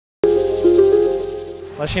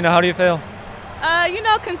Lashinda, how do you feel? You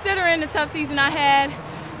know, considering the tough season I had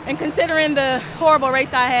and considering the horrible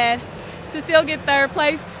race I had, to still get third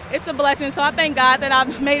place, it's a blessing. So I thank God that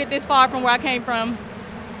I've made it this far from where I came from.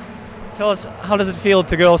 Tell us, how does it feel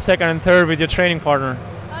to go second and third with your training partner?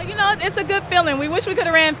 You know, it's a good feeling. We wish we could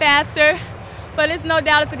have ran faster, but it's no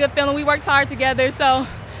doubt it's a good feeling. We worked hard together, so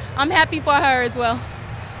I'm happy for her as well.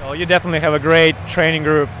 Well, you definitely have a great training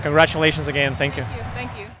group. Congratulations again. Thank you.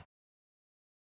 Thank you.